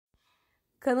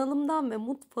Kanalımdan ve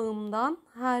mutfağımdan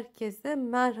herkese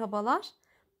merhabalar.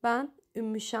 Ben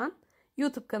Ümmüşen.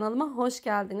 YouTube kanalıma hoş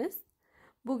geldiniz.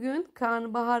 Bugün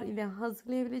karnabahar ile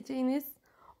hazırlayabileceğiniz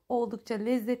oldukça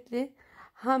lezzetli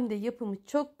hem de yapımı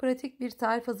çok pratik bir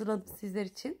tarif hazırladım sizler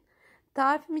için.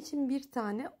 Tarifim için bir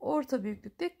tane orta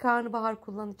büyüklükte karnabahar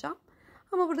kullanacağım.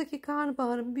 Ama buradaki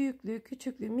karnabaharın büyüklüğü,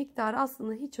 küçüklüğü, miktarı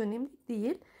aslında hiç önemli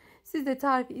değil. Siz de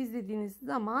tarifi izlediğiniz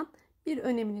zaman bir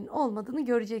öneminin olmadığını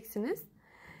göreceksiniz.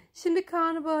 Şimdi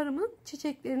karnabaharımın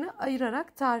çiçeklerini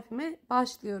ayırarak tarifime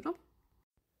başlıyorum.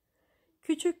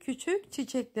 Küçük küçük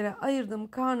çiçeklere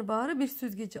ayırdığım karnabaharı bir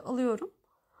süzgece alıyorum.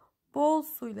 Bol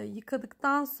suyla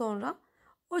yıkadıktan sonra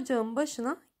ocağın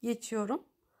başına geçiyorum.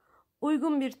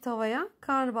 Uygun bir tavaya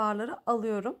karnabaharları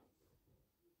alıyorum.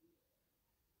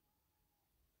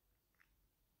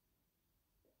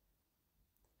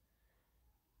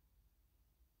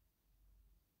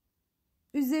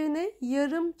 Üzerine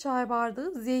yarım çay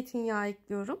bardağı zeytinyağı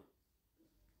ekliyorum.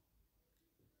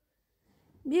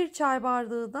 Bir çay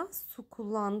bardağı da su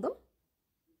kullandım.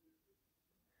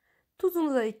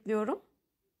 Tuzunu da ekliyorum.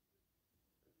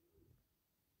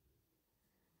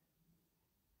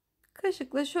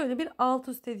 Kaşıkla şöyle bir alt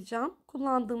üst edeceğim.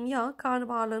 Kullandığım yağ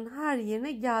karnabaharların her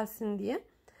yerine gelsin diye.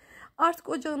 Artık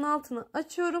ocağın altını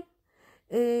açıyorum.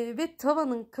 Ve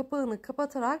tavanın kapağını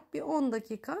kapatarak bir 10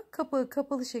 dakika kapağı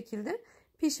kapalı şekilde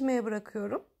pişmeye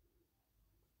bırakıyorum.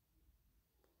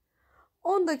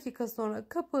 10 dakika sonra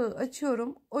kapağı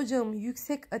açıyorum. Ocağımı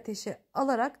yüksek ateşe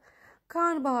alarak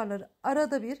karnabaharları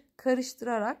arada bir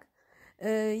karıştırarak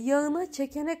yağına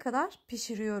çekene kadar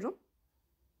pişiriyorum.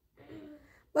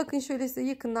 Bakın şöyle size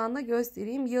yakından da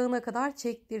göstereyim. Yağına kadar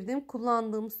çektirdim.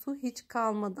 Kullandığım su hiç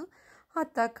kalmadı.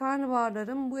 Hatta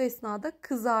karnabaharlarım bu esnada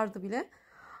kızardı bile.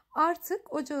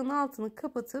 Artık ocağın altını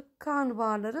kapatıp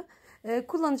karnabaharları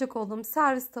kullanacak olduğum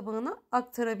servis tabağına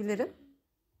aktarabilirim.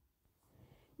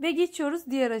 Ve geçiyoruz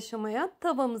diğer aşamaya.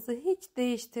 Tavamızı hiç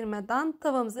değiştirmeden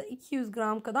tavamıza 200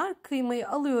 gram kadar kıymayı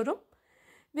alıyorum.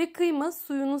 Ve kıyma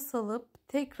suyunu salıp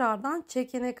tekrardan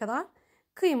çekene kadar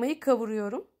kıymayı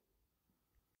kavuruyorum.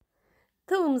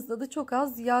 Tavamızda da çok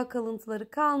az yağ kalıntıları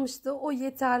kalmıştı. O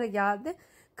yeterli geldi.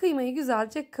 Kıymayı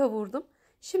güzelce kavurdum.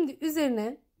 Şimdi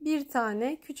üzerine bir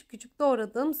tane küçük küçük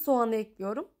doğradığım soğanı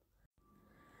ekliyorum.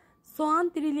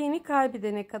 Soğan diriliğini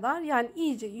kaybedene kadar, yani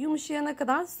iyice yumuşayana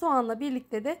kadar soğanla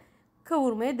birlikte de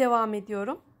kavurmaya devam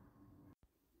ediyorum.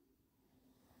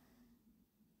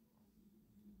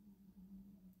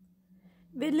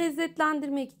 Ve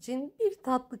lezzetlendirmek için bir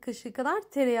tatlı kaşığı kadar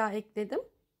tereyağı ekledim.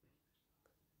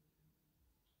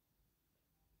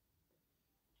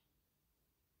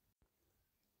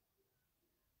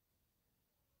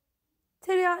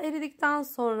 Tereyağı eridikten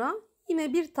sonra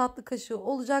yine bir tatlı kaşığı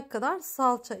olacak kadar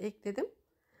salça ekledim.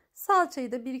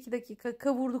 Salçayı da 1-2 dakika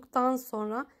kavurduktan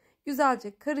sonra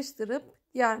güzelce karıştırıp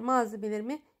diğer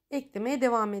malzemelerimi eklemeye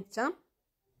devam edeceğim.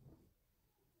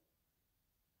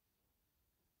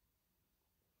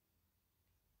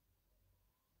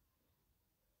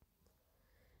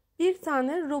 Bir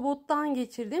tane robottan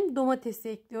geçirdiğim domatesi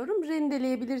ekliyorum.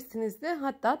 Rendeleyebilirsiniz de,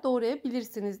 hatta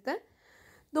doğrayabilirsiniz de.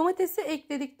 Domatesi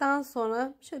ekledikten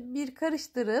sonra şöyle bir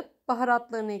karıştırıp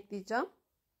baharatlarını ekleyeceğim.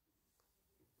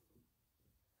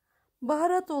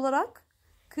 Baharat olarak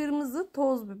kırmızı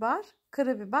toz biber,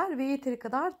 karabiber ve yeteri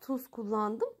kadar tuz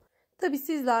kullandım. Tabi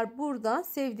sizler burada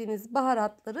sevdiğiniz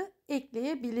baharatları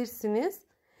ekleyebilirsiniz.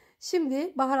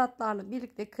 Şimdi baharatlarla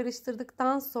birlikte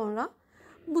karıştırdıktan sonra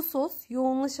bu sos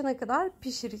yoğunlaşana kadar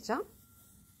pişireceğim.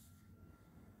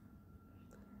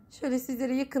 Şöyle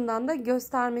sizlere yakından da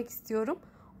göstermek istiyorum.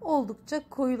 Oldukça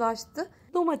koyulaştı.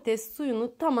 Domates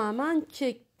suyunu tamamen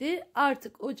çekti.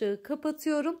 Artık ocağı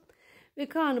kapatıyorum ve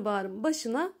karnabaharın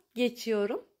başına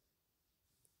geçiyorum.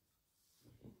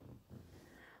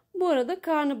 Bu arada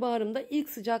karnabaharım da ilk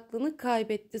sıcaklığını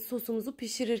kaybetti sosumuzu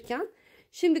pişirirken.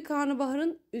 Şimdi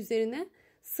karnabaharın üzerine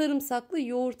sarımsaklı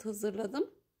yoğurt hazırladım.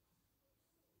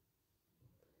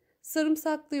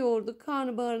 Sarımsaklı yoğurdu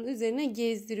karnabaharın üzerine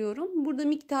gezdiriyorum. Burada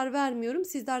miktar vermiyorum.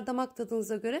 Sizler damak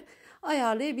tadınıza göre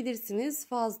ayarlayabilirsiniz.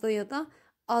 Fazla ya da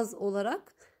az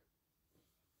olarak.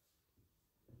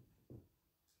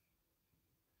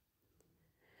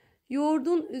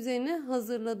 Yoğurdun üzerine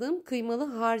hazırladığım kıymalı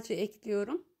harcı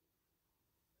ekliyorum.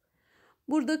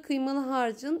 Burada kıymalı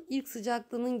harcın ilk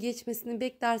sıcaklığının geçmesini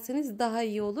beklerseniz daha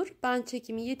iyi olur. Ben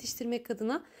çekimi yetiştirmek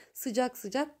adına sıcak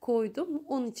sıcak koydum.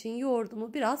 Onun için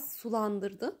yoğurdumu biraz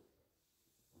sulandırdı.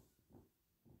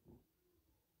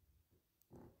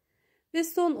 Ve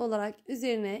son olarak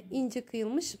üzerine ince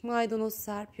kıyılmış maydanoz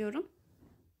serpiyorum.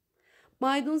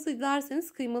 Maydanozu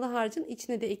dilerseniz kıymalı harcın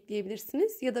içine de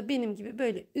ekleyebilirsiniz. Ya da benim gibi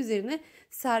böyle üzerine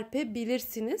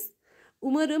serpebilirsiniz.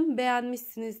 Umarım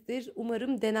beğenmişsinizdir.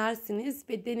 Umarım denersiniz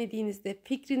ve denediğinizde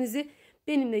fikrinizi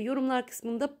benimle yorumlar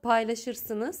kısmında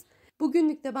paylaşırsınız.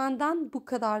 Bugünlük de benden bu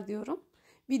kadar diyorum.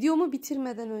 Videomu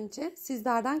bitirmeden önce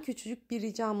sizlerden küçücük bir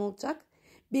ricam olacak.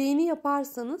 Beğeni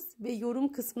yaparsanız ve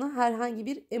yorum kısmına herhangi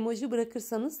bir emoji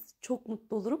bırakırsanız çok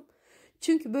mutlu olurum.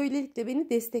 Çünkü böylelikle beni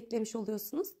desteklemiş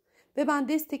oluyorsunuz. Ve ben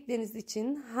destekleriniz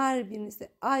için her birinize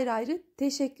ayrı ayrı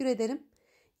teşekkür ederim.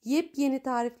 Yepyeni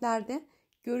tariflerde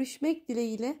görüşmek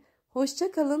dileğiyle.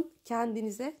 Hoşça kalın.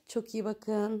 Kendinize çok iyi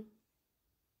bakın.